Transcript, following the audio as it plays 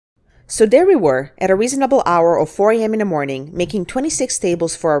So there we were, at a reasonable hour of 4 a.m. in the morning, making 26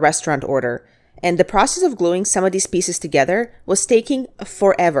 tables for a restaurant order, and the process of gluing some of these pieces together was taking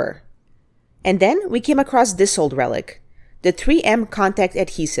forever. And then we came across this old relic, the 3M contact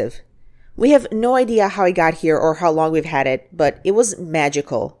adhesive. We have no idea how it got here or how long we've had it, but it was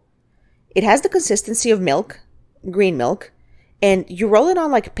magical. It has the consistency of milk, green milk, and you roll it on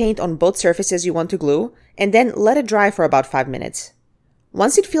like paint on both surfaces you want to glue, and then let it dry for about 5 minutes.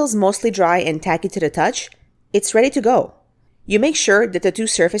 Once it feels mostly dry and tacky to the touch, it's ready to go. You make sure that the two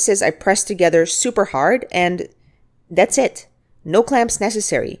surfaces are pressed together super hard, and that's it. No clamps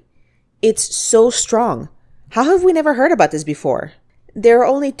necessary. It's so strong. How have we never heard about this before? There are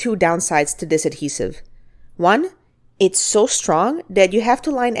only two downsides to this adhesive. One, it's so strong that you have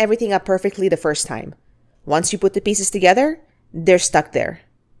to line everything up perfectly the first time. Once you put the pieces together, they're stuck there.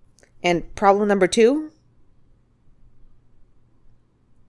 And problem number two,